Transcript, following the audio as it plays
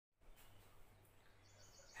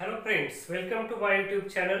Hello friends, welcome to my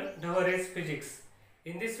YouTube channel DHAWARE'S Physics.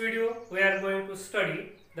 In this video, we are going to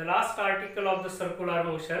study the last article of the circular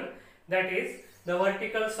motion, that is the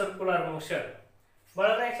vertical circular motion.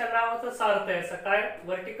 बळण्याच्या नावाचा अर्थ आहे असं काय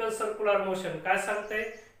vertical circular motion काय सांगते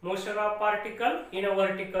motion of particle in a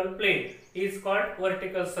vertical plain is called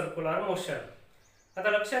vertical circular motion.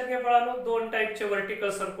 आता लक्षात घ्या बाळांनो दोन टाइपचे वर्टिकल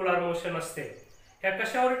सर्क्युलर मोशन असते. ह्या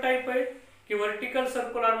कशावर टाइप आहे की वर्टिकल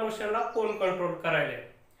सर्क्युलर मोशनला कोण कंट्रोल करायला.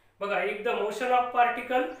 बघा if the motion of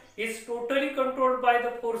particle is totally controlled by the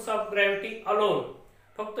force of gravity alone,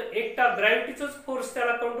 फक्त एकटा ग्रॅव्हिटीचाच फोर्स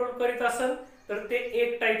त्याला कंट्रोल करीत असेल तर ते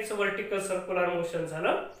एक टाइपचं वर्टिकल सर्क्युलर मोशन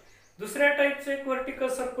झालं. दुसऱ्या टाइपचं एक वर्टिकल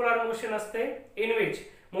सर्क्युलर मोशन असते in which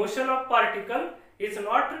motion of particle is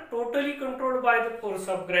not totally controlled by the force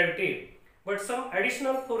of gravity but some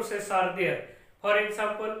additional forces R there. For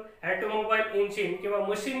example automobile engine किंवा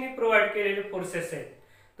मशीननी प्रोव्हाइड केलेले forces आहेत.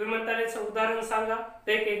 तुम्ही म्हणता याचं उदाहरण सांगा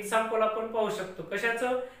तर एक एक्झाम्पल आपण पाहू शकतो.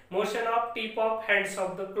 कशाचं motion of tip of hands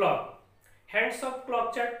of the clock. Hands of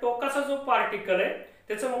क्लॉकच्या टोकाचा जो पार्टिकल आहे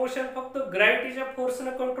त्याचं मोशन फक्त ग्रॅव्हिटीच्या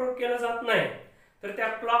फोर्सने कंट्रोल केलं जात नाही, तर त्या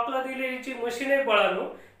क्लॉकला दिलेली जी मशीन आहे बाळांनो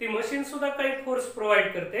ती मशीन सुद्धा काही फोर्स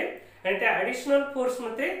प्रोव्हाइड करते आणि त्या ॲडिशनल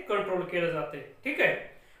फोर्समध्ये कंट्रोल केलं जाते. ठीक आहे.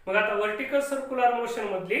 मग आता वर्टिकल सर्क्युलर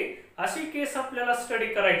मोशन मधली अशी केस आपल्याला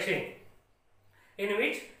स्टडी करायची in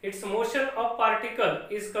which its motion of particle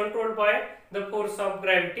is controlled by the force of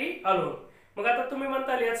gravity alone. मग आता तुम्ही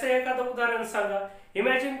म्हणताल याचं एखादं उदाहरण सांगा.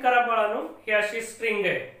 इमॅजिन करा बाळांनो ही अशी स्ट्रिंग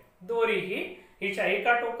आहे, दोरी ही हिच्या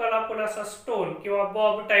एका टोकाला आपण असा स्टोन किंवा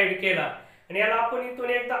बॉब टाईड केला आणि याला आपण इथून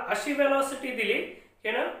एकदा अशी वेलोसिटी दिली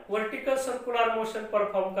की ना वर्टिकल सर्क्युलर मोशन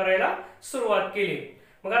परफॉर्म करायला सुरुवात केली.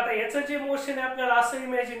 मग आता याचं जे मोशन आहे आपल्याला असं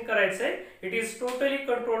इमॅजिन करायचंय it is totally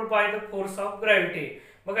controlled by the force of gravity.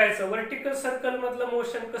 बघायचं वर्टिकल सर्कल मधलं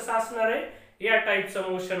मोशन कसं असणार आहे या टाइपचं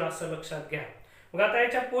मोशन असं लक्षात घ्या. मग आता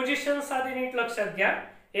याच्या पोझिशन आधी नीट लक्षात घ्या.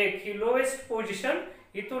 एक ही लोएस्ट पोझिशन,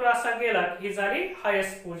 इथून असा गेला की ही झाली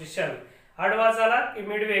हायेस्ट पोझिशन, आडवा झाला की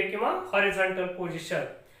मिडवे किंवा हॉरिझॉन्टल पोझिशन.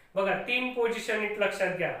 बघा तीन पोझिशन नीट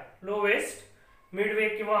लक्षात घ्या, लोएस्ट, मिडवे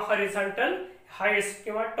किंवा हॉरिझॉन्टल, हायेस्ट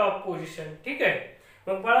किंवा टॉप पोझिशन. ठीक आहे.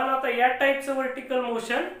 मग बाळांनो आता या टाइपचं vertical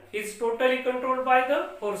motion is totally controlled by the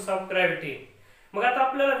force of gravity. मग आता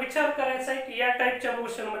आपल्याला विचार करायचा आहे की या टाइपच्या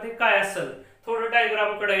मोशन मध्ये काय असेल. थोडं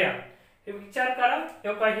डायग्राम कडे या, विचार करा.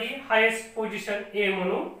 तेव्हा ही हायेस्ट पोझिशन ए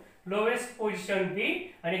म्हणून, लोएस्ट पोझिशन बी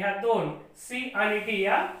आणि ह्या दोन सी आणि डी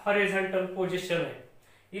या हॉरिझॉन्टल पोझिशन आहे.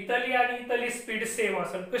 इथली आणि इथली स्पीड सेम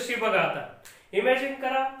असेल. कशी बघा आता इमॅजिन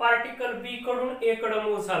करा पार्टिकल बी कडून ए कडे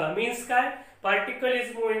मूव्ह झाला. मीन्स काय particle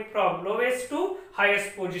is moving from lowest to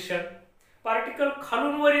highest position. Particle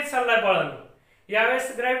खालून वरी चाललाय बाळांनो.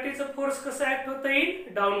 यावेळेस ग्रॅव्हिटीचा फोर्स कसा ऍक्ट होता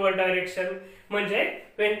इन डाउनवर्ड डायरेक्शन. म्हणजे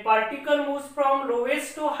when particle moves from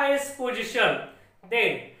lowest to highest position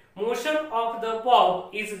then motion of the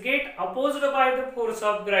Bob is get opposed by the force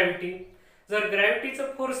of gravity. जर ग्रॅव्हिटीचा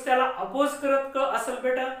force त्याला oppose करत असेल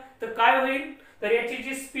बेटा तर काय होईल तर याची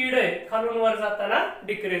जी स्पीड आहे खालून वर जाताना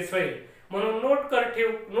डिक्रीज होईल. म्हणून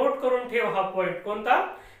नोट करून ठेव हा पॉइंट कोणता.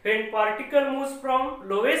 When particle moves from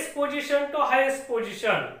lowest position to highest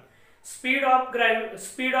position speed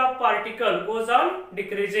of particle goes on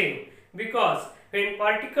decreasing because when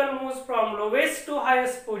particle moves from lowest to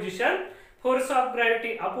highest position force of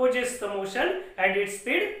gravity opposes the motion and its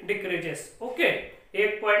speed decreases. Okay,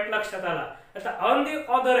 एक point लक्षात आला. आता on the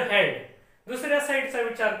other hand दुसऱ्या साइडचा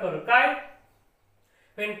विचार करू. काय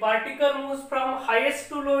when particle moves from highest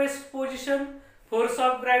to lowest position force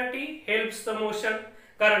of gravity helps the motion.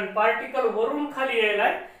 कारण particle वरून खाली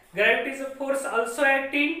यायलाय. Gravity's force also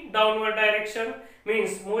act in downward direction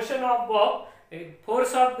means motion of bob,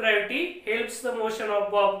 force of gravity helps the motion of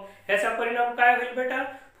bob. ह्याचा परिणाम काय होईल बेटा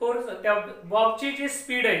force त्या बॉबची जी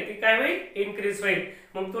स्पीड आहे ती काय होईल इन्क्रीज होईल.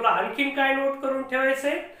 मग तुला आणखीन काय नोट करून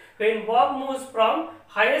ठेवायचंय when bob moves from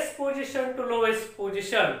highest position to lowest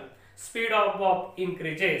position speed of bob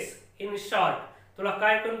increases. in short तुला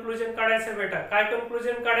काय कन्क्लुजन काढायचंय बेटा काय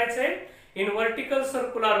कन्क्लुजन काढायचंय in vertical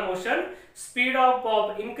circular motion speed of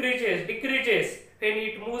bob decreases when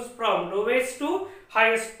it moves from lowest to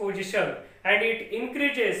highest position and it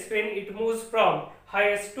increases when it moves from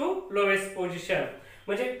highest to lowest position.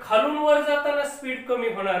 म्हणजे खालून वर जाताना स्पीड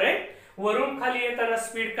कमी होणार आहे, वरून खाली येताना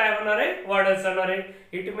स्पीड काय होणार आहे वाढत जाणार आहे.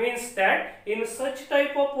 It means that in such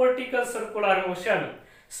type of vertical circular motion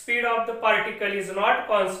speed of the particle is not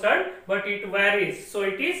constant but it varies, so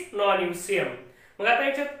it is non-uniform. मग आता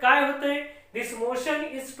याच्यात काय होतंय दिस motion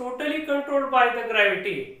is totally controlled by the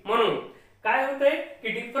gravity. म्हणून काय होतंय की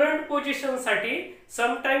different position साठी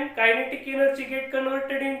some time kinetic energy get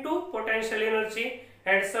converted into potential energy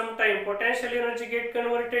and sometime potential energy get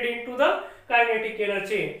converted into the kinetic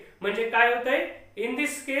energy. म्हणजे काय होतंय, in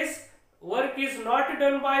this case work is not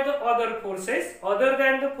done by the other forces other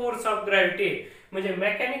than the force of gravity. म्हणजे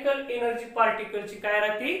mechanical energy पार्टिकलची काय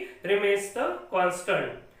राहते, remains the constant.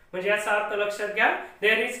 म्हणजे याचा अर्थ लक्षात घ्या,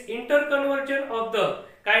 there is इंटरकन्व्हर्जन of the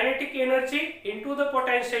kinetic energy into the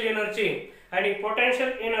potential energy आणि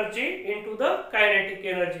potential energy into the kinetic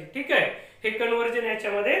energy. ठीक आहे, हे कन्व्हर्जन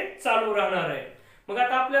याच्यामध्ये चालू राहणार आहे. मग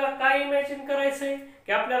आता आपल्याला काय इमॅजिन करायचंय,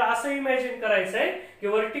 की आपल्याला असं इमॅजिन करायचंय की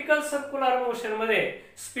वर्टिकल सर्क्युलर मोशन मध्ये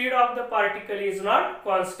speed of the particle is not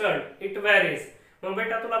constant, it varies. मग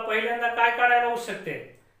बेटा तुला पहिल्यांदा काय काढायला होऊ शकते,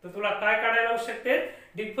 तर तुला काय काढायला होऊ शकते,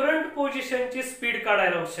 डिफरंट पोझिशनची स्पीड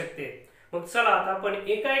काढायला होऊ शकते. मग चला आता आपण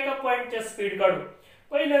एका एका पॉइंटच्या स्पीड काढू.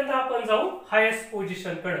 पहिल्यांदा आपण जाऊ हायेस्ट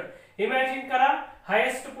पोझिशन कडे. इमॅजिन करा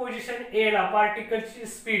हायेस्ट पोझिशन ए ला पार्टिकलची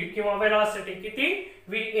स्पीड किंवा वेलोसिटी किती,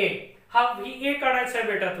 VA. हा VA काढायचा आहे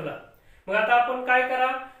बेटा तुला. मग आता आपण काय करा,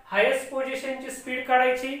 हायेस्ट पोझिशनची स्पीड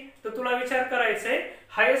काढायची. तर तुला विचार करायचंय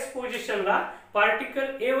हायेस्ट पोझिशनला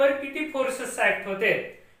पार्टिकल ए वर किती फोर्सेस ऍक्ट होते.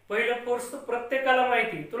 पहिलं फोर्स तर प्रत्येकाला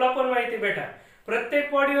माहिती, तुला पण माहिती बेटा.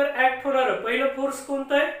 प्रत्येक बॉडीवर ऍक्ट होणार पहिलं फोर्स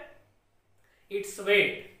कोणतं आहे, इट्स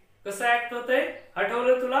वेट. कसं ऍक्ट होतंय,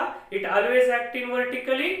 आठवलं तुला, it always act in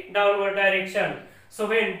vertically downward direction. So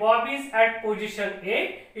when Bob is at position A,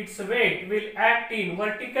 its weight will act in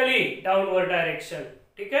vertically downward direction.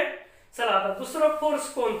 ठीक आहे. चला आता दुसरा फोर्स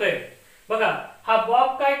कोणता आहे बघा. हा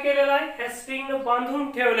बॉब काय केलेला आहे, ह्या स्ट्रिंग ने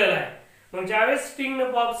बांधून ठेवलेला आहे. मग ज्यावेळेस स्ट्रिंग ने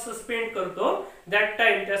बॉब सस्पेंड करतो दॅट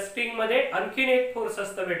टाइम त्या स्ट्रिंग मध्ये आणखीन एक फोर्स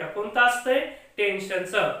असतं बेटा. कोणता असतंय,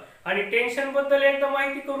 टेन्शनचं. आणि टेन्शन बद्दल एकदा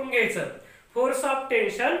माहिती करून घ्यायचं. Force of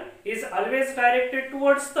tension is always directed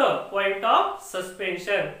towards the point of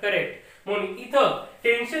suspension. Correct. म्हणून इथं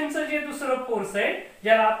टेन्शनचं जे दुसरं फोर्स आहे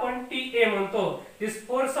ज्याला आपण TA म्हणतो, दिस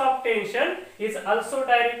force of tension is also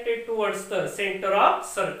directed towards the centre of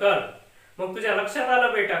circle. मग तुझ्या लक्षात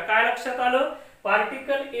आलं बेटा, काय लक्षात आलं,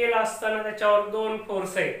 पार्टिकल ए ला असताना त्याच्यावर दोन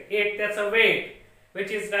फोर्स आहेत. एक त्याचं weight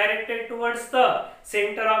which is directed towards the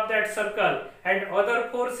center of that circle and other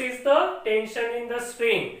force is the tension in the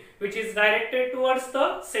string which is directed towards the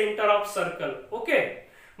center of circle. Okay.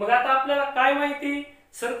 मग आता आपल्याला काय माहिती,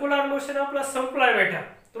 सर्क्युलर मोशन आपला संपलाय बेटा.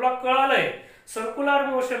 तुला कळालंय सर्क्युलर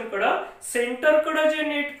मोशन कडं सेंटर कडे जे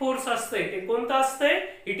नेट फोर्स असते ते कोणतं असते,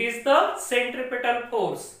 it is the centripetal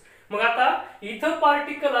force. मग आता इथं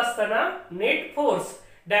पार्टिकल असताना net force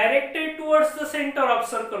directed towards the centre of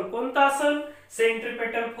circle कोणता असेल,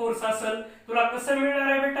 सेंट्रिपेटल फोर्स असेल. तुला कसं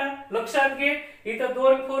मिळणार आहे बेटा, लक्षात घे, इथं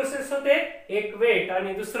दोन फोर्सेस होते, एक वेट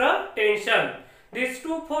आणि दुसरं tension. These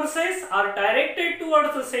two forces are directed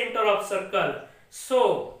towards the center of circle. So,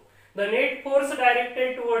 the net force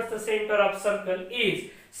directed towards the center of circle is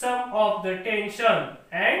sum of the tension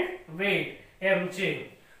and weight, mg.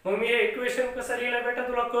 मग मी हे equation कसं लिहिलं बेटा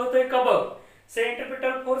तुला कळतंय का बघ.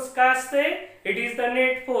 सेंट्रिपेटल फोर्स काय असते, it is the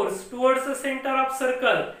net force towards the centre of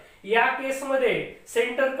circle. या केस मध्ये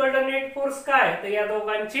सेंटर कडे नेट फोर्स काय, तर या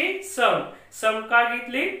दोघांची सम का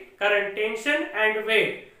घेतली, कारण tension and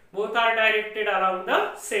weight both are directed along the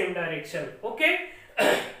same direction. Okay.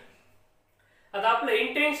 आता आपलं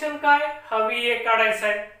इंटेन्शन काय, हा VA काढायचा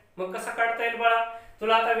आहे. मग कसं काढता येईल बाळा,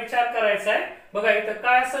 तुला आता विचार करायचा आहे. बघा इथं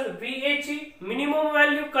काय असेल, VA ची मिनिमम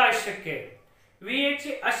व्हॅल्यू काय शक्य आहे. VA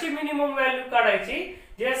ची अशी मिनिमम व्हॅल्यू काढायची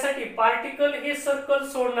ज्यासाठी पार्टिकल हे सर्कल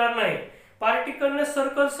सोडणार नाही. पार्टिकलने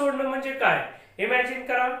सर्कल सोडणं म्हणजे काय, इमॅजिन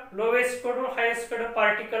करा लोवेस्ट कडून हायेस्ट कडे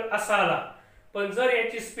पार्टिकल असा आला. पण जर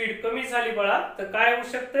याची स्पीड कमी झाली बाळा तर काय होऊ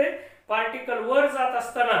शकते, पार्टिकल वर जात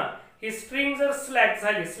असताना ही स्ट्रिंग जर स्लॅक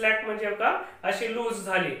झाली, स्लॅक म्हणजे का अशी लूज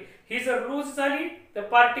झाली, ही जर लूज झाली तर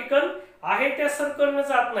पार्टिकल आहे त्या सर्कलने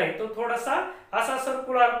जात नाही, तो थोडासा असा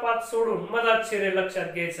सर्क्युलर पाथ सोडून मधात शिरेल.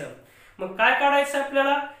 लक्षात घ्यायचं. मग काय काढायचं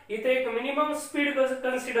आपल्याला, इथे एक मिनिमम स्पीड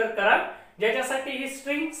कन्सिडर करा ज्याच्यासाठी ही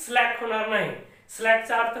स्ट्रिंग स्लॅक होणार नाही.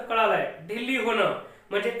 स्लॅकचा अर्थ कळालाय, ढिली होणं.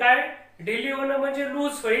 म्हणजे काय, ढिली होणं म्हणजे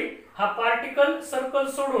लूज होईल. हा पार्टिकल सर्कल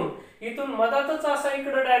सोडून इथून मधातच असा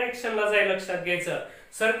इकडे डायरेक्शनला जाईल. लक्षात घ्यायचं,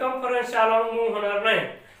 सर्कम्फरन्स अलाउंग मूव्ह होणार नाही.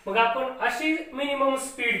 मग आपण अशी मिनिमम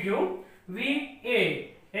स्पीड घेऊ VA,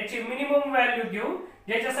 याची मिनिमम व्हॅल्यू घेऊ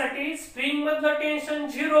ज्याच्यासाठी स्ट्रिंग मधलं टेन्शन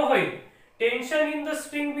 0 होईल. Tension in the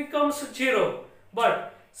string becomes 0 but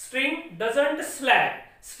string doesn't slack.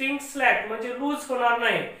 String slack म्हणजे लूज होणार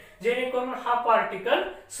नाही, जेणेकरून हा पार्टिकल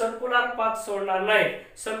सर्क्युलर पाथ सोडणार नाही.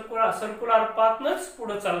 सर्क्युलर पाथनच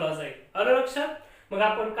पुढे चालला जाईल. आलं लक्षात. मग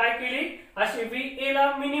आपण काय केली, अशी VA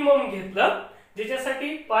ला मिनिमम घेतलं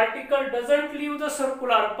ज्याच्यासाठी particle doesn't leave the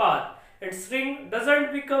circular path and string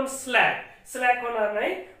doesn't become slack. Slack होणार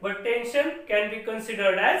नाही but tension can be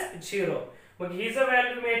considered as 0. मग ही जर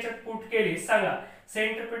व्हॅल्यू मी याच्यात पुट केली, सांगा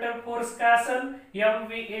सेंट्रिपिटल फोर्स काय असेल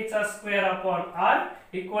MVA चा square upon R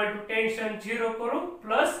equal to tension 0 करू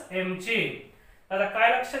प्लस mg. आता काय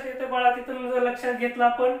लक्षात येतं बाळा, तिथून जर लक्षात घेतलं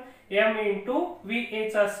आपण m इंटू VA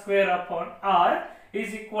चा square upon R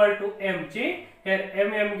is equal to mg. here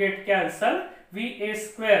mm get cancel, VA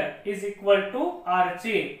square is equal to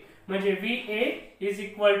RG म्हणजे VA is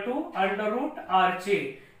equal to under route RG.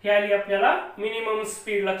 ही आली आपल्याला मिनिमम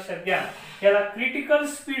स्पीड. लक्षात घ्या, याला क्रिटिकल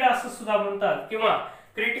स्पीड असं सुद्धा म्हणतात किंवा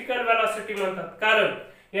क्रिटिकल वेलोसिटी म्हणतात, कारण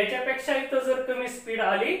याच्यापेक्षा इथं जर कमी स्पीड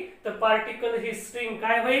आली तर पार्टिकल ही स्ट्रिंग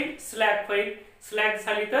काय होईल, स्लॅक होईल. स्लॅक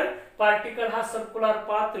झाली तर पार्टिकल हा सर्क्युलर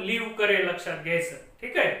पाथ लिव्ह करेल. लक्षात घ्यायचं,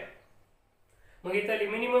 ठीक आहे. मग इथली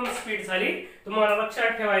मिनिमम स्पीड झाली. तुम्हाला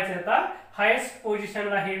लक्षात ठेवायचं आता हायेस्ट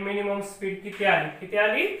पोझिशनला हे मिनिमम स्पीड किती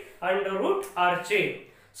आली under route RJ.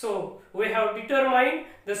 So we have determined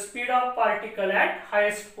the speed of particle at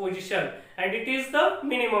highest position and it is the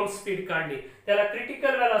minimum speed काढली. त्याला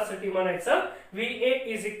critical velocity म्हणायचं. VA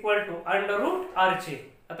is equal to under root RJ.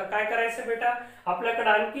 आता काय करायचं बेटा, आपल्याकडे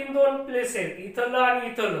आणखीन दोन प्लेस आहेत, इथलं आणि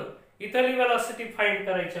इथलं. इथली वेलोसिटी फाइंड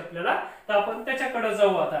करायची आपल्याला, तर आपण त्याच्याकडे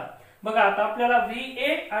जाऊ. आता बघा, आता आपल्याला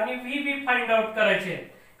VA आणि VB फाइंड आउट करायचे.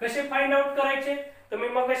 कसे फाइंड आउट करायचे, तर मी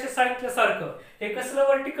मगाशी सांगितल्यासारखं हे कसलं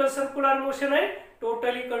वर्टिकल सर्क्युलर मोशन आहे,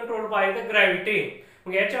 totally controlled by the gravity.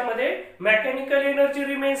 मग याच्यामध्ये मेकॅनिकल एनर्जी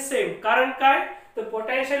रिमेन्स सेम. कारण काय, तर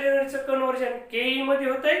पोटेन्शियल एनर्जीचं कन्व्हर्जन KE मध्ये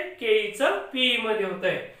होतंय, KE चं PE मध्ये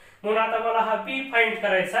होतंय. म्हणून आता मला हा P फाइंड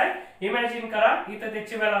करायचा आहे. इमॅजिन करा इथं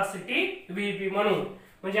त्याची वेलोसिटी VB म्हणून.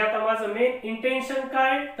 म्हणजे आता माझं मेन इंटेन्शन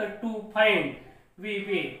काय, तर टू फाइंड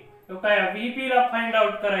VB. काय VB ला फाइंड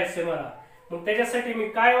आउट करायचंय मला. मग त्याच्यासाठी मी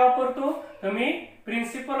काय वापरतो, तर मी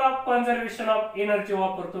principle of conservation of energy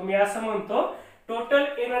वापरतो. मी असं म्हणतो total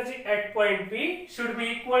energy at point B should be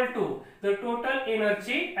equal to the total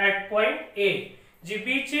energy at point A. G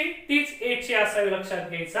B ची तीच A ची असावी. लक्षात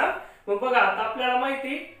घ्यायचा. मग बघा, आता आपल्याला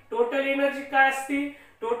माहिती टोटल एनर्जी काय असते,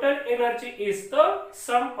 total energy is the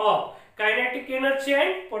some of kinetic energy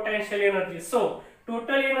and potential energy. So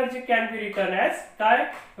total energy can be return as काय,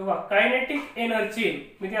 बघा कायनेटिक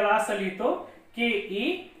एनर्जी मी त्याला असं लिहितो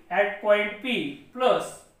KE at point P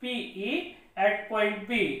plus PE at point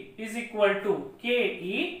B is equal to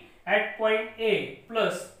KE at point A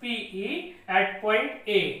plus PE at point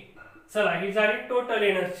A. चला, ही झाली total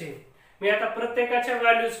energy. मी आता प्रत्येकाच्या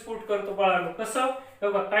values put करतो बाळांनो. कसं,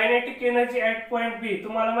 बघा kinetic energy at point B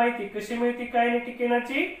तुम्हाला माहिती कशी मिळते. कायनेटिक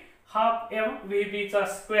एनर्जी हाफ MVB चा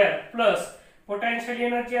स्क्वेअर प्लस पोटेन्शियल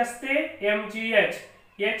एनर्जी असते mgh.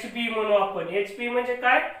 HB म्हणू आपण. HB म्हणजे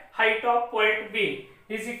काय, height of point B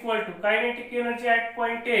is equal to kinetic energy at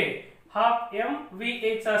point A half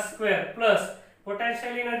MVA चा square plus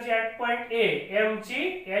potential energy at point A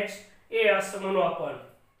mgha असं म्हणू आपण.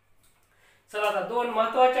 चला, आता दोन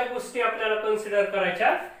महत्त्वाच्या गोष्टी आपल्याला कन्सिडर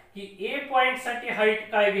करायच्या की A पॉइंट साठी हाईट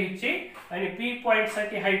काय घ्यायची आणि B पॉइंट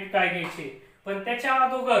साठी हाईट काय घ्यायची. पण त्याच्या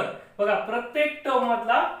अगोदर बघा, प्रत्येक टर्म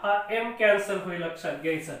मधला हा m कॅन्सल होईल. लक्षात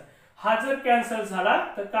घ्यायचं. हा जर कॅन्सल झाला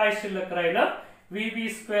तर काय शिल्लक राहिलं, VB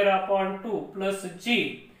square upon 2 plus G.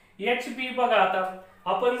 HB बघा, आता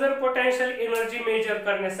आपण जर पोटेन्शियल एनर्जी मेजर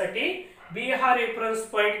करण्यासाठी B हा रेफरन्स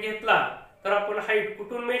पॉइंट घेतला तर आपण हाईट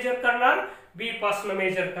कुठून मेजर करणार, B पासून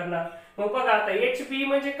मेजर करणार. मग बघा, आता HB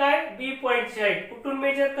म्हणजे काय, B पॉइंटची हाईट कुठून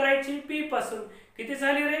मेजर करायची, B पासून. किती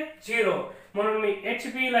झाली रे, 0. म्हणून मी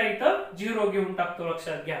HB ला इथं 0 घेऊन टाकतो.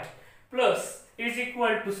 लक्षात घ्या. Plus is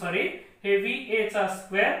equal to sorry हे VA चा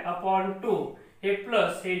स्क्वेअर अपॉन 2 हे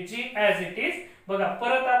प्लस हे G ऍज इट इज. बघा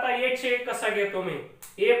परत आता HA कसा घेतो मी,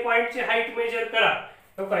 A पॉइंटची हाईट मेजर करा.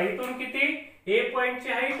 बघा इथून किती, A पॉइंटची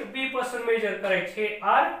हाईट B पासून मेजर करायची. हे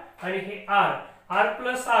R आणि हे R. R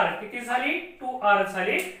प्लस R किती झाली, 2R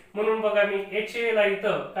झाली. म्हणून बघा मी HA ला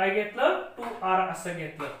इथं काय घेतलं, 2R असं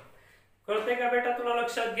घेतलं. कळतंय का बेटा तुला.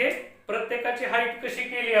 लक्षात घे, प्रत्येकाची हाईट कशी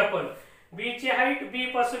केली आपण. B ची हाईट B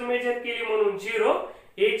पासून मेजर केली म्हणून 0.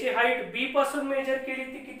 A ची हाईट B पासून मेजर केली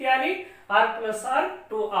ती किती आली, R प्लस R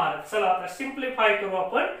 2R. चला, आता सिंप्लिफाय करू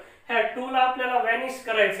आपण. ह्या 2 ला आपल्याला व्हॅनिश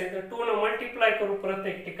करायचंय तर 2 ने मल्टिप्लाय करू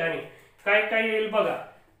प्रत्येक ठिकाणी. काय काय येईल बघा,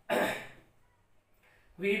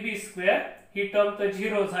 VB स्क्वेअर ही टर्म तर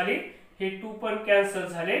 0 झाली, हे 2 पण कॅन्सल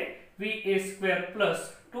झाले. VA स्क्वेअर प्लस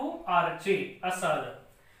 2RG असं आलं.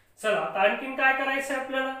 चला, आता आणखीन काय करायचं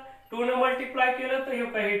आपल्याला. 2 ने मल्टिप्लाय केलं तर हे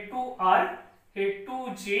काय, हे 2R हे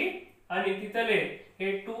 2G आणि तिथले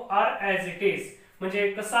हे 2R ऍज इट इज.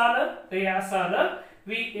 म्हणजे कसं आलं, तर हे असं आलं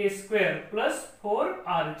VA स्क्वेअर प्लस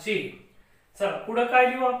 4RG. चला पुढे काय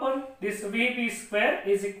लिहू आपण, दिस VB square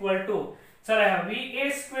is equal to. चला, ह्या VA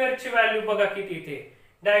स्क्वेअर ची व्हॅल्यू बघा किती इथे.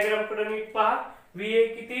 डायग्राम कडे नीट पहा. VA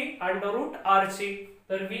किती, अंडर रूट RG.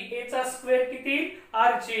 तर VA चा स्क्वेअर किती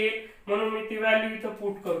R चे, म्हणून मी ती व्हॅल्यू इथं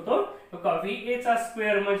पुट करतो बघा. VA चा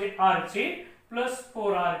स्क्वेअर म्हणजे R चे प्लस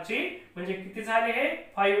 4R चे म्हणजे किती झाले हे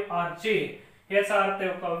 5R चे. याचा अर्थ आहे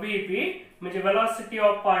का VP म्हणजे वेलोसिटी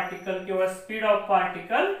ऑफ पार्टिकल किंवा speed of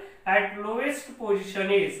particle at lowest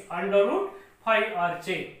position is under route 5R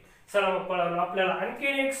चे. चला मग पळालो आपल्याला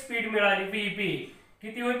आणखी एक स्पीड मिळाली VB.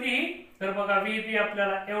 किती होती तर बघा VB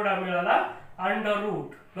आपल्याला एवढा मिळाला अंडर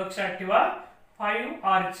रूट, लक्षात ठेवा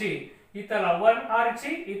 5R चे. इथला 1R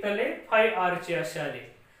चे इथले 5R चे असे आले.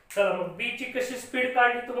 चला मग B ची कशी स्पीड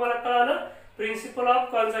काढली तुम्हाला कळालं. Principle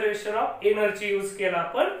of conservation of energy use केला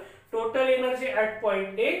आपण. Total energy at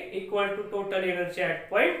point A equal to total energy at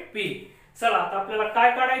point B. चला आता आपल्याला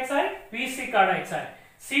काय काढायचं आहे VC काढायचं आहे.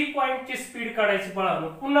 C पॉइंट ची स्पीड काढायची बाळांनो.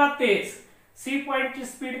 पुन्हा तेच C पॉइंट ची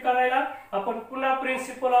स्पीड काढायला आपण पुन्हा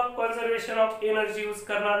principle of conservation of energy use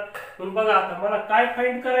करणार. म्हणून बघा आता मला काय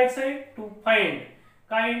फाइंड करायचंय टू फाइंड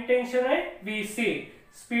काय इंटेन्शन आहे VC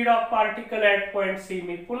speed of particle at point C.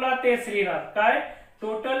 मी पुन्हा तेच लिहिणार काय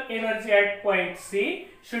total energy at point C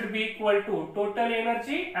should be equal to total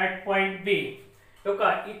energy at point B.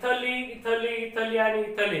 बघा इथली इथली इथली आणि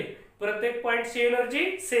इथले प्रत्येक पॉइंटची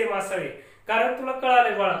एनर्जी सेम असावी. कारण तुला कळाले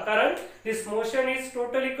बाळा, कारण दिस motion is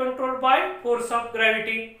totally controlled by force of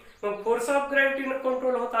gravity. मग फोर्स ऑफ ग्रॅव्हिटी न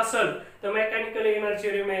कंट्रोल होत असेल तर mechanical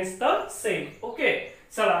energy remains the same. Okay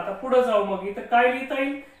चला आता पुढे जाऊ. मग इथं काय लिहिता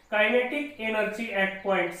येईल kinetic energy at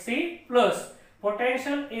point C plus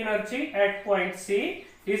potential energy at point C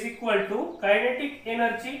is equal to kinetic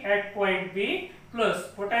energy at point B plus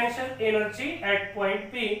potential energy at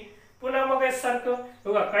point B. पुन्हा मग सारखं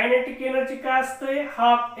बघा कायनेटिक एनर्जी काय असते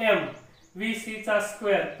हाफ m VC चा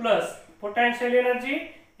square plus potential energy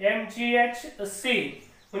mgh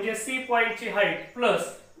म्हणजे C point ची height plus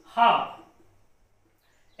half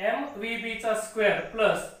mvb चा स्क्वेअर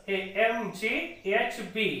प्लस हे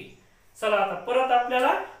mghb. चला आता परत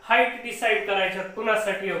आपल्याला हाईट डिसाइड करायच्या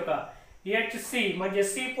कुणासाठी हो का hc म्हणजे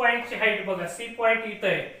C पॉइंट ची हाईट. बघा C पॉइंट इथं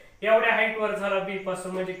आहे एवढ्या हाईट वर झाला B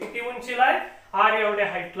पासून म्हणजे किती उंचीला आहे R एवढ्या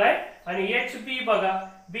हाईटला आहे. आणि hb बघा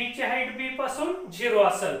B ची हाईट B पासून 0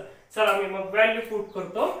 असेल. चला मी मग व्हॅल्यू पुट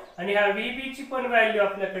करतो आणि ह्या VB ची पण व्हॅल्यू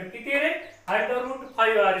आपल्याकडे किती रे अंडर रूट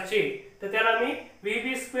 5R चे. तर त्याला मी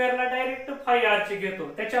VB स्क्वेअर ला डायरेक्ट 5R चे घेतो.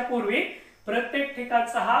 त्याच्यापूर्वी प्रत्येक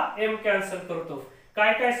ठिकाणचा हा m कॅन्सल करतो.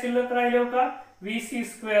 काय काय शिल्लक राहिले हो का VC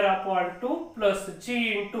square upon 2 plus G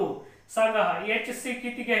into सांगा हा hc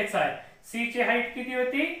किती घ्यायचा आहे. C ची हाईट किती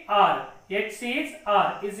होती R, hc is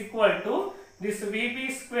R is equal to this VB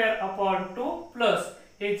square upon 2 plus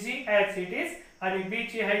हे G ऍज इट इज आणि B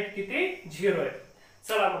ची हाईट किती 0 आहे.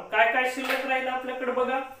 चला मग काय काय शिल्लक राहील आपल्याकडे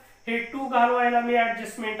बघा. हे 2 घालवायला मी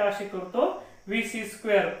ऍडजस्टमेंट अशी करतो VC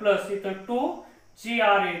स्क्वेअर प्लस इथं 2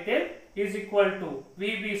 GR येते is equal to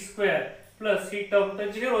VB square plus he term तर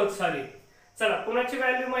 0 झाली. चला कुणाची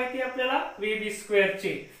व्हॅल्यू माहिती आपल्याला VB स्क्वेअर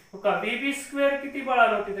ची. का VB स्क्वेअर किती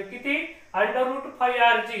बाळांनो होती तर किती अंडर रूट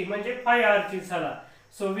 5RG म्हणजे 5RG झाला.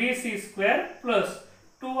 So VC square plus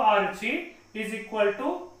 2RG is equal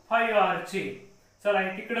to 5RG. चला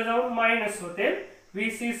हे तिकडे जाऊन मायनस होते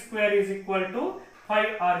VC square is equal to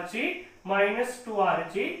 5RG minus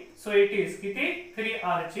 2RG. So it is किती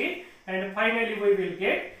 3RG and finally we will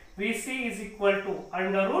get VC is equal to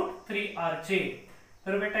under root 3RG.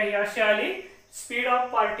 तर बेटा ही अशी आली speed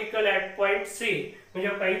of particle at point C. म्हणजे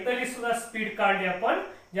काहीतरी सुद्धा speed काढली आपण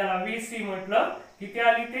ज्याला VC म्हटलं. किती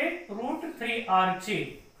आली ते रूट 3RG.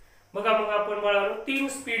 बघा मग आपण बाळांनो 3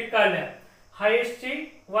 स्पीड काढल्या. हायेस्ट ची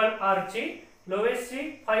 1RG, लोएस्ट ची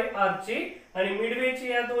 5RG आणि मिडवे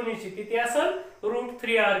ची या दोन्हीची किती असेल route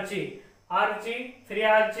 3RG. RG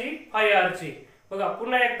 3RG 5RG. बघा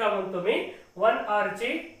पुन्हा एकदा म्हणतो मी 1RG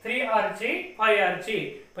 3RG 5RG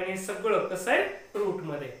पण हे सगळं कसं आहे रूट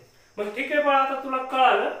मध्ये. मग ठीक आहे बाळा आता तुला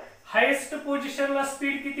कळालं हायेस्ट पोझिशनला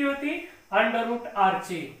स्पीड किती होती अंडर रूट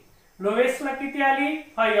RG, लोएस्टला किती आली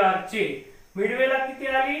 5RG, मिडवेला किती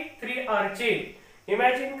आली 3RG.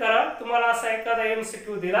 इमॅजिन करा तुम्हाला असा एखादा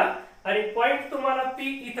MCQ दिला आणि पॉइंट तुम्हाला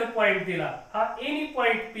P इथं पॉइंट दिला. हा एनी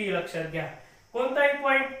पॉइंट P लक्षात घ्या. कोणताही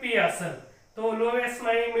पॉइंट P असेल तो लोएस्ट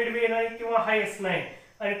नाही मिडवे नाही किंवा हायेस्ट नाही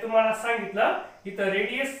आणि तुम्हाला सांगितलं इथं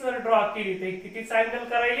रेडियस जर ड्रॉ केली तर कितीचा अँगल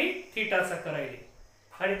करायली थीटाचा करायली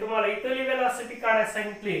आणि तुम्हाला इथली वेलोसिटी काढायला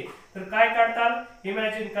सांगितली तर काय काढताल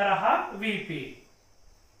इमॅजिन करा हा VP.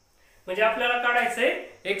 म्हणजे आपल्याला काढायचंय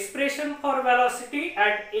expression for velocity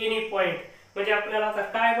at any point. म्हणजे आपल्याला आता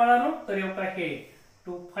काय बघानो तर येऊ हे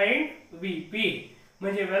टू फाइंड VP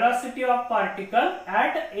म्हणजे velocity of particle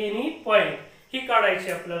at any point ही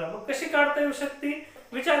काढायची आपल्याला. मग कशी काढता येऊ शकते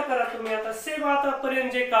विचार करा तुम्ही आता सेम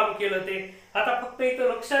आतापर्यंत जे काम केलं ते आता फक्त इथं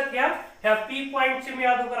लक्षात घ्या ह्या पी पॉइंटची मी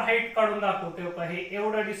अगोदर हाईट काढून दाखवते का हे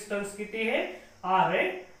एवढं डिस्टन्स किती आहे r आहे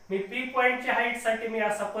मी पी पॉइंटची हाईट साठी मी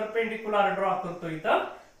असा परपेंडिक्युलर ड्रॉ करतो इथं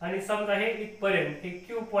आणि समजा हे इथपर्यंत हे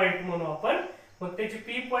क्यू पॉइंट म्हणू आपण मग त्याची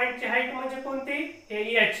पी पॉइंटची हाईट म्हणजे कोणती हे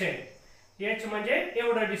h आहे h म्हणजे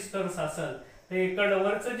एवढं डिस्टन्स असेल तर इकडं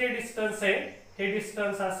वरचं जे डिस्टन्स आहे हे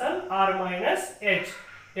डिस्टन्स असेल r h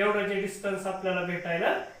एवढं जे डिस्टन्स आपल्याला भेटायला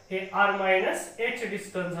हे r h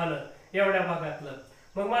डिस्टन्स झालं एवढ्या भागातलं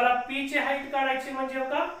मग मला p ची हाईट काढायची म्हणजे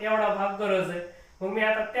का एवढा भाग गरज आहे मग मी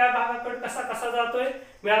आता त्या भागाकडे कसा जातोय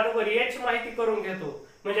मी आता वर h माहिती करून घेतो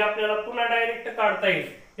म्हणजे आपल्याला पुन्हा डायरेक्ट काढता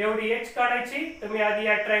येईल एवढी h काढायची तर मी आधी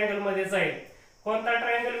या ट्रायंगल मध्ये जाईल कोणता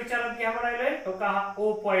ट्रायंगल विचारात घ्या म्हणायलोय तो का हा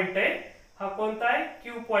o पॉइंट आहे हा कोणता आहे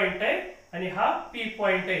q पॉइंट आहे आणि हा p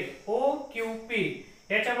पॉइंट आहे o q p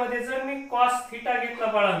याच्यामध्ये जर मी cos थीटा घेतला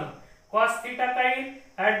बाळांनो cos थीटा काय येईल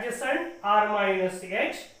ऍडजसंट r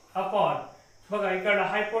h अपॉन बघा इकडे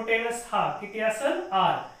हायपोटेनस हा किती असेल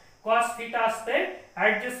r cos थीटा असते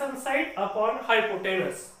ऍडजसंट साइड अपॉन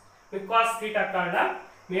हायपोटेनस मी cos थीटा काढला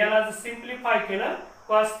मी याला जर सिंपलीफाय केलं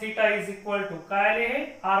cos theta is equal to काय आले हे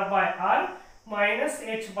r bye r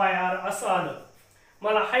h bye r असं आलं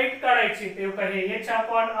मला हाईट काढायची ते काय हे h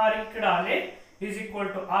अपॉन r इकडे आले is equal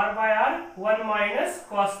to r by r 1 minus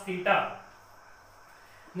cos theta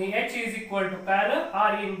आणि h is equal to काय आलं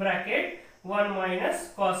r in bracket 1 minus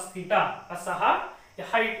cos theta असा हा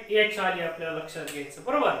हाईट h आली आपल्याला लक्षात घ्यायचं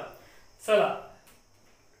बरोबर चला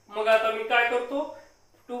मग आता मी काय करतो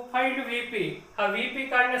टू फाइंड vp हा vp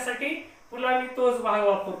काढण्यासाठी पुन्हा मी तोच भाग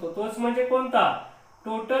वापरतो तोच म्हणजे कोणता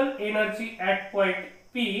total energy at point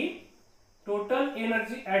p total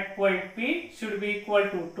energy at point P should be equal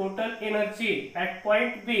to total energy at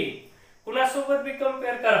point B पुन्हा सोबत भी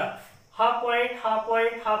कंपेयर करा हा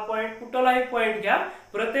पॉइंट कुठलाही पॉइंट घ्या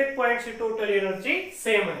प्रत्येक पॉइंटची टोटल एनर्जी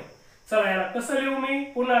सेम आहे चला याला कसं लिहू मी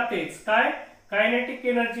पुन्हा तेच काय kinetic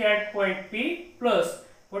energy at point P plus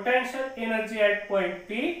potential energy at point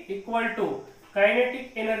P equal to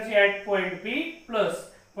kinetic energy at point B plus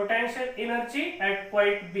potential energy at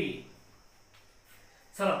point B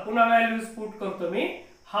चला पुन्हा व्हॅल्यूज पुट करतो मी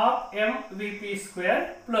हाफ mvp स्क्वेअर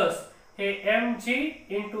प्लस हे mg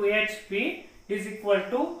into hp is equal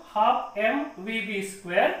to half mvb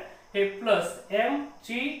square हे plus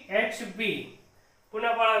mghb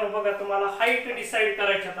पुन्हा बाळांनो बघा तुम्हाला height decide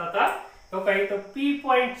करायच्यात आता तो काही तो p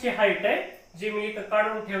पॉइंट ची हाईट आहे जी मी इथं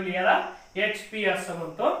काढून ठेवली याला hp असं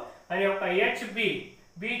म्हणतो आणि hb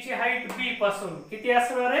b ची हाईट b पासून किती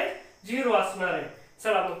असणार आहे 0 असणार आहे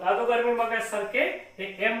चला मग अगोदर मी बघायसारखे हे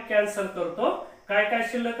m कॅन्सल करतो काय काय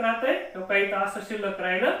शिल्लक राहतंय तो काही तर असं शिल्लक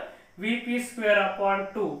राहिलं vp स्क्वेअर अपॉन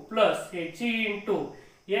 2 प्लस हे g इनटू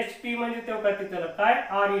hp म्हणजे तो काय तिथलं काय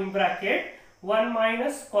r in bracket 1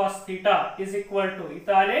 minus cos theta is equal to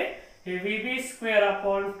इथं आले हे vb square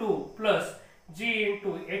upon 2 plus g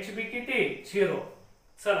into hb किती 0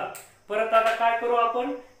 चला परत आता काय करू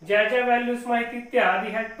आपण ज्या ज्या व्हॅल्यूज माहिती त्या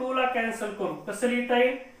आधी ह्या 2 ला कॅन्सल करू कसं लिहिता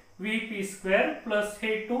येईल vp स्क्वेअर प्लस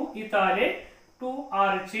हे 2 इथं आले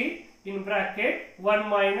 2rg in bracket 1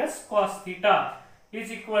 minus cos theta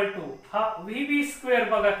is equal to हा vb स्क्वेअर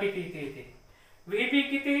बघा किती इथे vb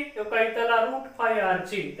किती तो काय त्याला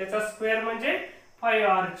 √5rg त्याचा स्क्वेअर म्हणजे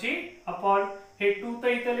 5rg अपॉन हे 2 तर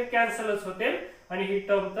इथले कॅन्सलच होते आणि ही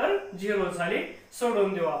टर्म तर 0 झाली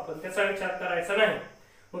सोडून देऊ आपण त्याचा विचार करायचा नाही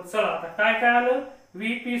मग चला आता काय काय आलं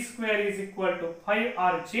vp square is equal to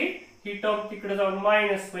 5rg he term तिकडे जाऊन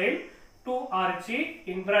मायनस होईल 2rg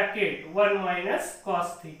in bracket 1 minus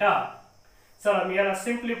cos theta चला मी याला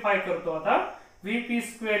सिंपलीफाय करतो आता vp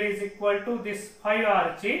square is equal to this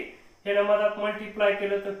 5rg याला मधात मल्टिप्लाय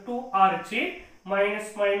केलं तर 2rg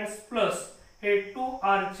मायनस मायनस प्लस हे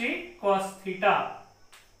 2rg cos थीटा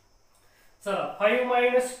चला 5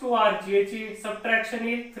 मायनस 2rg याची सबट्रॅक्शन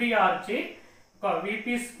येईल 3rg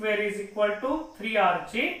vp square is equal to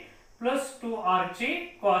 3rg plus 2rg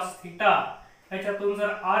cos theta याच्यातून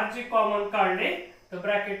जर rg कॉमन काढले तर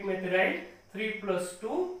ब्रॅकेट मध्ये राहील 3 प्लस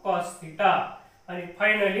 2 cos थीटा आणि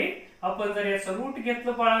फायनली आपण जर याचं रूट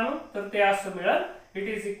घेतलं बाळांनो तर ते असं मिळेल it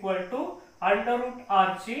is equal to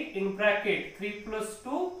 √rg in bracket 3 plus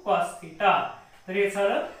 2 cos theta तर हे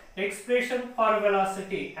झालं expression for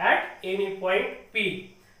velocity at any point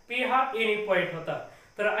p हा एनी पॉइंट होता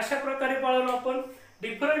तर अशा प्रकारे बाळांनो आपण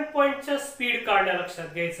डिफरंट पॉइंटच्या स्पीड काढण्या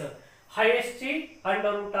लक्षात घ्यायचं हायेस्ट ची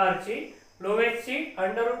 √rg लोवेस्ट ची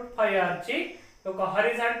 √5rg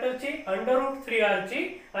हॉरिझॉन्टल ची √3rg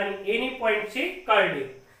आणि एनी पॉइंट ची काढली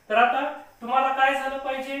तर आता तुम्हाला काय झालं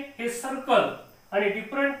पाहिजे हे सर्कल आणि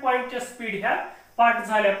डिफरंट पॉइंटच्या स्पीड ह्या पाठ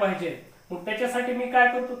झाल्या पाहिजे मग त्याच्यासाठी मी काय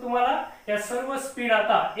करतो तुम्हाला या सर्व स्पीड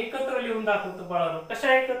आता एकत्र लिहून दाखवतो बाळांनो.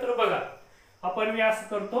 कशा एकत्र बघा. आपण मी असं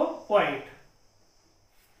करतो पॉइंट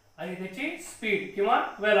आणि त्याची स्पीड किंवा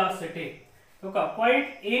वेलोसिटी. बघा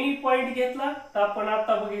पॉइंट एनी पॉइंट घेतला तर आपण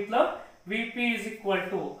आता बघितलं Vp is equal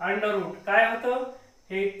to under route काय होतं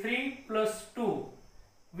हे 3 + 2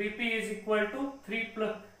 Vp is equal to 3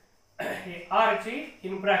 plus हे r ची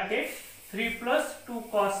इन ब्रॅकेट 3 + 2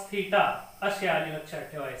 cos थीटा असे आले लक्षात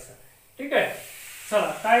ठेवायचं. ठीक आहे.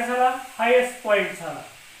 चला काय झाला हायेस्ट पॉइंट झाला.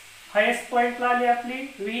 हायेस्ट पॉइंटला आली आपली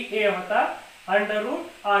Va होता अंडर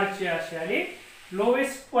रूट r ची अशी आली.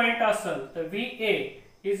 लोवेस्ट पॉइंट असेल तर Va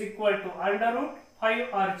is equal to under route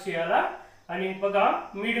 5r ची आला. आणि बघा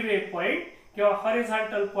मिडवे पॉइंट किंवा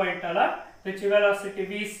हॉरिझॉन्टल पॉइंट आला त्याची वेलोसिटी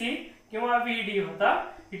Vc किंवा Vd होता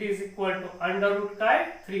it is equal to under route काय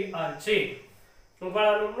 3r चे. मग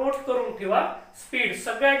बाळांनो नोट करून ठेवा स्पीड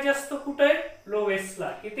सगळ्यात जास्त कुठे आहे लोवेस्टला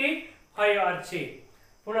किती 5r चे.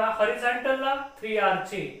 पुन्हा हॉरिझॉन्टलला 3r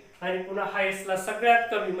चे आणि पुन्हा हायेस्टला सगळ्यात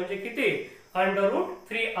कमी म्हणजे किती अंडर रूट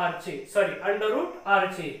 3r चे सॉरी अंडर रूट r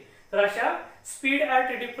चे. तर अशा स्पीड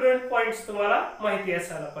ऍट डिफरंट पॉइंट्स तुम्हाला माहिती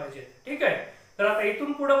असायला पाहिजे. ठीक आहे. तर आता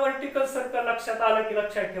इथून पुढे वर्टिकल सर्कल लक्षात आलं की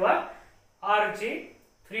लक्षात ठेवा rg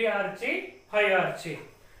 3rg 5rg.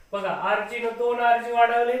 बघा rg ने 2rg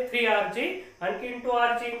वाढवले 3rg आणखी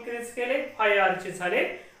 2rg इन्क्रीज केले 5rg झाले.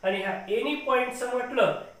 आणि ह्या एनी पॉइंटचं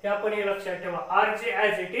म्हटलं की आपण हे लक्षात ठेवा rg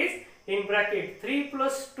as it is in bracket 3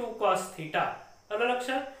 + 2 cos theta. आलं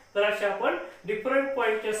लक्षात. तर अशा आपण डिफरंट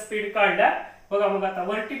पॉइंटच्या स्पीड काढल्या. बघा मग आता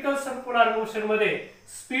वर्टिकल सर्क्युलर मोशन मध्ये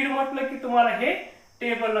स्पीड म्हटलं की तुम्हाला हे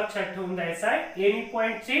टेबल लक्षात ठेवून द्यायचं आहे एनी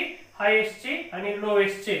पॉइंटची हायेस्टची आणि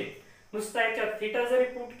लोवेस्टची. नुसता याच्यात थीटा जरी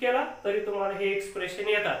पुट केला तरी तुम्हाला हे एक्सप्रेशन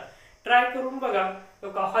येतात. ट्राय करून बघा.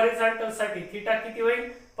 बघा हॉरिझॉन्टल साठी थीटा किती होईल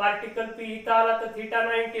पार्टिकल पी इथं आला तर थीटा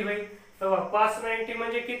 90 होईल. बघा cos 90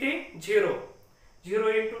 म्हणजे किती 0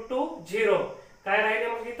 0 × 2 0 काय राहिले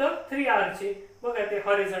मग इथं 3r चे. बघा ते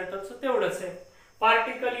हॉरिझॉन्टलचं तेवढंच आहे.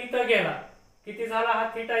 पार्टिकल इथं गेला किती झाला हा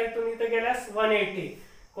थीटा इथून इथं गेल्यास 180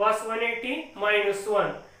 cos 180 -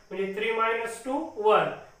 1 म्हणजे 3 - 2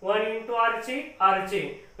 1 1 × r चे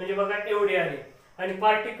म्हणजे बघा एवढे आले. आणि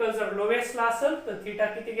पार्टिकल जर लोवेस्टला असेल तर थीटा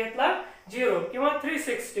किती घेतला 0 किंवा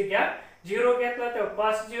 360 घ्या 0 घेतला तर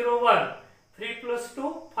cos 0 1 3 +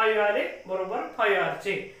 2 5 आले बरोबर 5r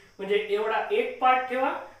चे. म्हणजे एवढा एक पार्ट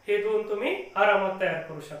ठेवा हे दोन तुम्ही आरामात तयार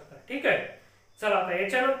करू शकता. ठीक आहे. चला आता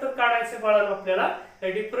याच्यानंतर काढायचं बाळांनो आपल्याला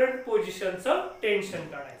डिफरंट पोझिशनचं टेन्शन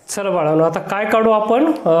काढायचं. चला बाळांनो आता काय काढू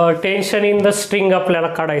आपण टेन्शन इन द स्ट्रिंग आपल्याला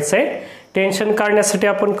काढायचंय. टेन्शन काढण्यासाठी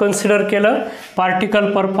आपण कन्सिडर केलं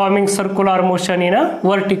particle performing circular motion in a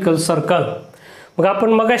vertical circle. मग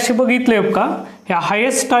आपण मगाशी बघितले का ह्या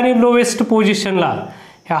हायेस्ट आणि लोवेस्ट पोझिशनला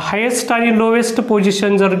ह्या हायेस्ट आणि लोवेस्ट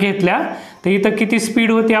पोझिशन जर घेतल्या तर इथं किती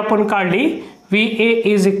स्पीड होती आपण काढली Va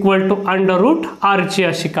is equal to under route r ची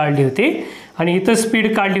अशी काढली होती. आणि इथं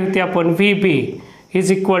स्पीड काढली होती आपण Vb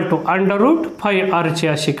is equal to under route 5r ची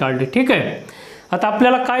अशी काढली. ठीक आहे. आता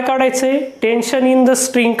आपल्याला काय काढायचंय टेन्शन इन द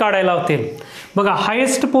स्ट्रिंग काढायला होते. बघा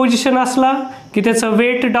हायेस्ट पोझिशन असला की त्याचं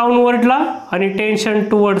वेट डाऊनवर्डला आणि टेन्शन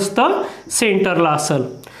टुवर्ड्स द सेंटरला असेल.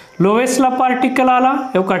 लोवेस्टला पार्टिकल आला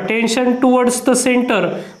एवढा टेन्शन टुवर्ड्स द सेंटर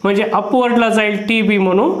म्हणजे अपवर्डला जाईल TB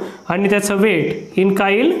म्हणून आणि त्याचं वेट इन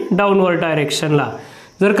काय येईल डाऊनवर्ड डायरेक्शनला.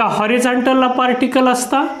 जर का हॉरिझॉन्टलला पार्टिकल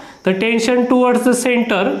असता तर टेन्शन टुवर्ड्स द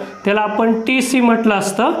सेंटर त्याला आपण TC म्हटलं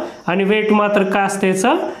असतं आणि वेट मात्र काय असतं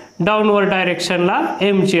याचं डाऊनवर्ड डायरेक्शनला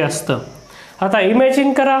mg असतं. आता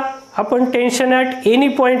इमॅजिन करा आपण टेन्शन ॲट एनी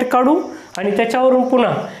पॉइंट काढू आणि त्याच्यावरून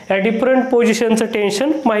पुन्हा या डिफरंट पोझिशनचं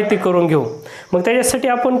टेन्शन माहिती करून घेऊ. मग त्याच्यासाठी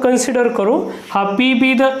आपण कन्सिडर करू हा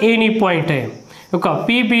PB द एनी पॉइंट आहे. बघा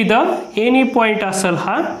PB द एनी पॉइंट असेल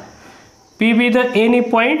हा PB the any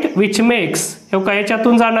point which makes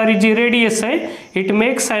याच्यातून जाणारी जी रेडियस आहे it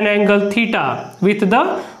makes an angle theta with the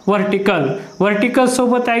vertical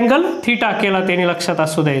सोबत अँगल थीटा केला त्यांनी लक्षात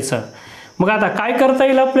असू द्यायचं. मग आता काय करता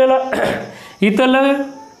येईल आपल्याला इथलं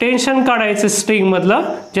टेन्शन काढायचं स्ट्रिंग मधलं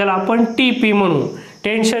ज्याला आपण TP म्हणू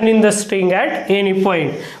tension in the string at any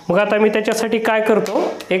point. मग आता मी त्याच्यासाठी काय करतो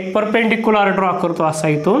एक परपेंडिक्युलर ड्रॉ करतो असा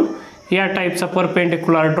इथून या टाईपचा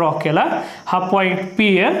परपेंडिक्युलर ड्रॉ केला. हा पॉइंट P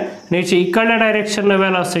आहे आणि याची इकडल्या डायरेक्शनला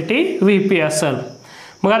वेलोसिटी Vp असेल.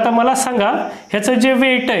 मग आता मला सांगा ह्याचं जे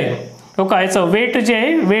वेट आहे ओके याचं वेट जे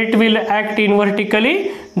आहे weight will act in vertically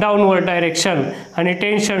downward direction आणि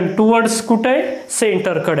टेन्शन टुवर्ड्स कुठे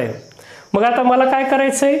सेंटरकडे. मग आता मला काय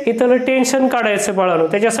करायचंय, इथलं टेन्शन काढायचं बाळांनो.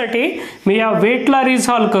 त्याच्यासाठी मी या वेटला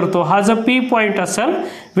रिझॉल्व करतो. हा जो पी पॉइंट असेल,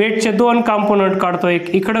 वेटचे दोन कंपोनंट काढतो, एक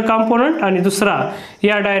इकडं कंपोनंट आणि दुसरा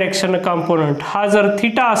या डायरेक्शन कंपोनंट. हा जर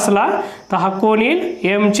थिटा असला तर हा कोण येईल,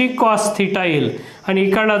 एम जी कॉस थिटा येईल, आणि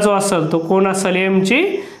इकडला जो असेल तो कोण असेल, एम जी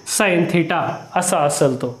साइन थिटा असा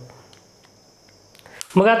असेल तो.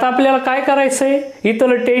 मग आता आपल्याला काय करायचंय,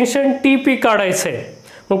 इथलं टेन्शन टी पी काढायचंय.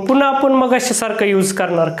 मग पुन्हा आपण मगाशी सारखं यूज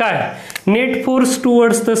करणार, काय, net force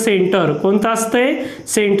towards the centre, कोणतं असतंय,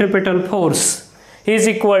 centripetal force is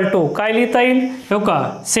equal to काय लिहिता येईल, हो का,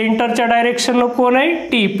 सेंटरच्या डायरेक्शनला कोण आहे,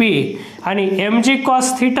 टी पी, आणि एम जी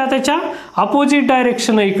कॉस थिटा त्याच्या अपोजिट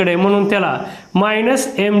डायरेक्शन इकडे, म्हणून त्याला minus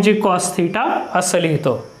M G cos theta असं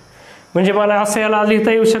लिहितो. म्हणजे मला असं याला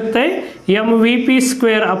लिहिता येऊ शकतंय, M V P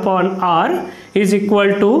square upon R is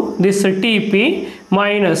equal to this T P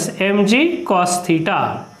minus M G cos theta.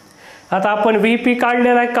 आता आपण व्ही पी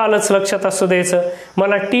काढलेला आहे, कालच लक्षात असू द्यायचं.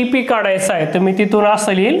 मला टी पी काढायचा आहे, तर मी तिथून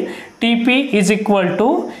असं लिहिल, T P is equal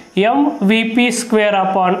to M V P square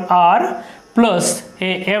upon R plus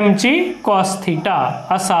हे एम जी कॉस थिटा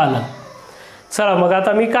असं आलं. चला मग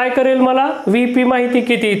आता मी काय करेल, मला व्ही पी माहिती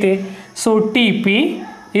किती येते, so T P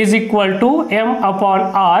is equal to M upon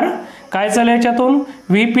R. काय झालं याच्यातून,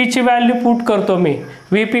 व्ही पीची व्हॅल्यू पुट करतो मी.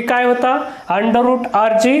 व्ही पी काय होता, under route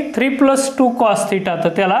R G 3+2 cos theta, तर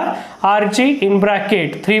त्याला R G in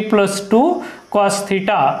bracket 3+2 cos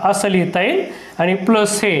theta असं लिहिता येईल, आणि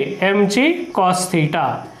प्लस हे एम जी कॉस थिटा.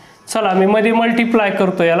 चला मी मध्ये मल्टिप्लाय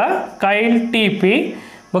करतो याला, काय येईल, टी पी,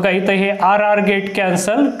 बघा इथं हे आर आर गेट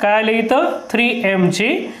कॅन्सल, काय आलं इथं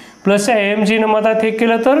 3mg प्लस एम जी न मधात हे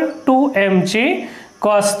केलं तर 2mg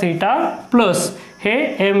कॉस थिटा प्लस हे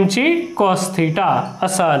एम जी कॉस थिटा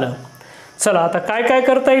असं आलं. चला आता काय काय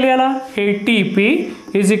करता येईल याला, हे T P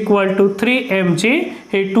is equal to 3mg,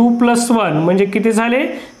 हे 2 + 1 म्हणजे किती झाले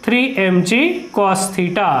 3mg कॉस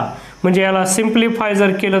थिटा. म्हणजे याला सिम्प्लिफाय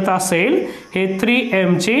जर केलं तर असेल हे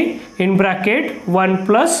 3mg in bracket 1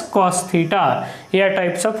 + cos theta या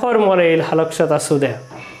टाईपचा फॉर्म्युला येईल, हा लक्षात असू द्या.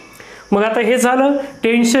 मग आता हे झालं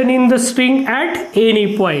tension in the string at any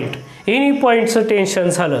point, any पॉईंटचं tension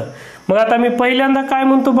झालं. मग आता मी पहिल्यांदा काय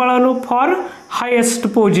म्हणतो बाळांनो, फॉर हायेस्ट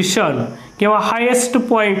पोझिशन किंवा हायेस्ट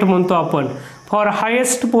पॉईंट म्हणतो आपण, फॉर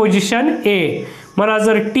हायेस्ट पोझिशन ए. मला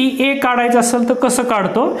जर टी ए काढायचं असेल तर कसं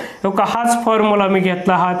काढतो, का हाच फॉर्म्युला मी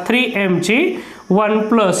घेतला, हा 3mg 1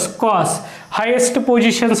 + कॉस. हायेस्ट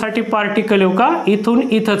पोझिशनसाठी पार्टिकल का इथून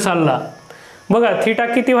इथं चालला, बघा थिटा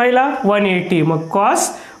किती व्हायला 180, मग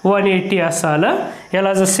कॉस 180 असं आलं.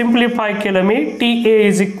 याला जर सिम्प्लिफाय केलं मी, T A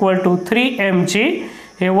is equal to 3mg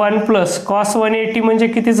हे 1 + कॉस 180 म्हणजे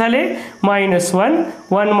किती झाले -1,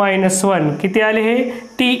 1 - 1 किती आले, हे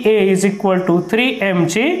T A is equal to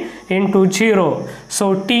 3mg into 0.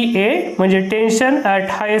 So T A म्हणजे tension at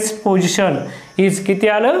highest position is किती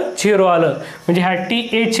आलं 0 आलं. म्हणजे ह्या टी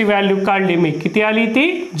एची व्हॅल्यू काढली मी, किती आली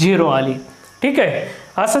ती 0 आली. ठीक आहे,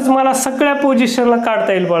 असंच मला सगळ्या पोझिशनला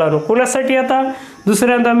काढता येईल बाळांनो. कोणासाठी आता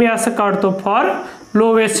दुसऱ्यांदा मी असं काढतो फॉर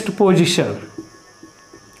लोवेस्ट पोझिशन.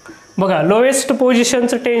 बघा लोवेस्ट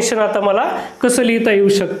पोझिशनचं टेन्शन आता मला कसं लिहिता येऊ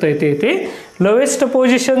शकतं, ते लोवेस्ट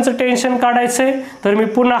पोझिशनचं टेन्शन काढायचंय तर मी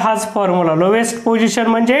पुन्हा हाच फॉर्म्युला, लोवेस्ट पोझिशन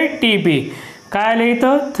म्हणजे टी बी, काय आलं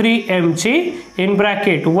इथं 3mg इन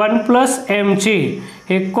ब्रॅकेट 1 + mg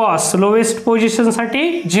हे कॉस लोवेस्ट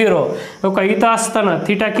पोझिशनसाठी 0. ओके, इथं असताना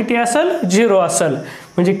थिटा किती असेल 0 असेल,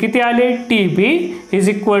 म्हणजे किती आले T B is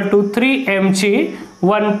equal to 3mg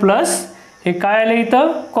 1 + हे काय आले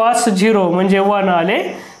इथं कॉस 0 म्हणजे 1 आले.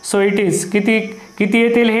 सो इट इज किती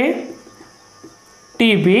येतील हे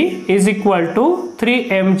T B is equal to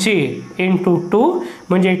 3mg into 2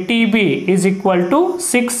 म्हणजे T B is equal to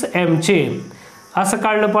 6mg. असं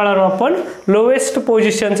काढलं बाळांनो आपण लोवेस्ट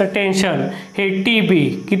पोझिशनचं टेन्शन. हे टी बी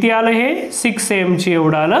किती आलं, हे 6mg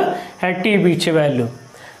एवढं आलं ह्या टी बीची व्हॅल्यू.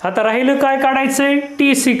 आता राहिलं काय काढायचंय,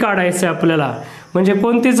 टी सी काढायचंय आपल्याला. म्हणजे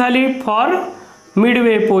कोणती झाली फॉर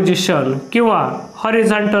मिडवे पोझिशन किंवा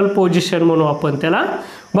हॉरिझॉन्टल पोझिशन म्हणू आपण त्याला.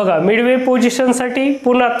 बघा मिडवे पोझिशनसाठी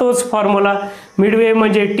पुन्हा तोच फॉर्म्युला, मिडवे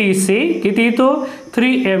म्हणजे टी सी किती येतो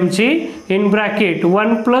 3mg in bracket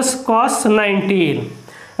 1 + cos 90.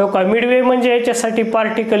 Okay, Midway म्हणजे याच्यासाठी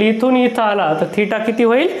पार्टिकल इथून इथं आला तर थिटा किती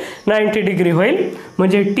होईल 90 डिग्री होईल.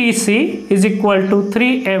 म्हणजे T C is equal to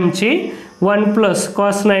 3mg 1 +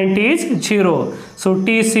 cos 90 is 0. So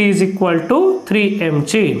T C is equal to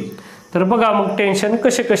 3mg. तर बघा मग टेन्शन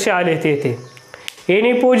कसे कसे आले ते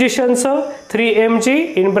any पोझिशनचं 3mg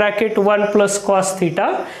in bracket 1 + cos theta.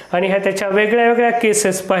 आणि ह्या त्याच्या वेगळ्या वेगळ्या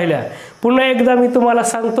केसेस पाहिल्या. पुन्हा एकदा मी तुम्हाला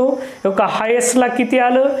सांगतो, का हायेस्टला किती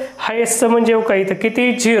आलं, हायेस्टचं म्हणजे का इथं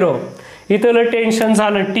किती 0, इथलं टेन्शन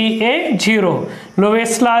झालं TA0,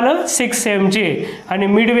 लोवेस्टला आलं 6 mg आणि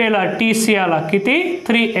मिडवेला TC आला किती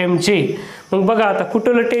 3 mg. मग बघा आता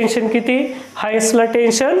कुठलं टेन्शन किती, हायेस्टला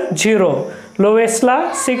टेन्शन 0,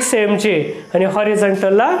 लोवेस्टला 6 mg आणि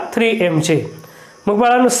हॉरिझॉन्टलला 3 mg. मग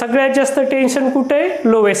बाळांनो सगळ्यात जास्त टेन्शन कुठे आहे,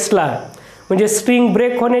 लोवेस्टला. म्हणजे स्ट्रिंग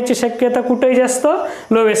ब्रेक होण्याची शक्यता कुठे जास्त,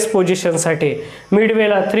 लोवेस्ट पोझिशनसाठी.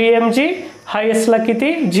 मिडवेला 3 mg, हायेस्टला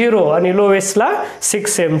किती 0 आणि लोवेस्टला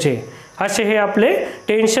 6 mg. असे हे आपले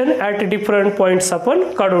टेन्शन ॲट डिफरंट पॉईंट्स आपण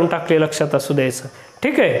काढून टाकले, लक्षात असू द्यायचं.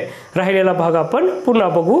 ठीक आहे, राहिलेला भाग आपण पुन्हा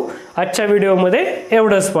बघू. आजच्या व्हिडिओमध्ये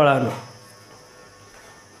एवढंच बाळांनो.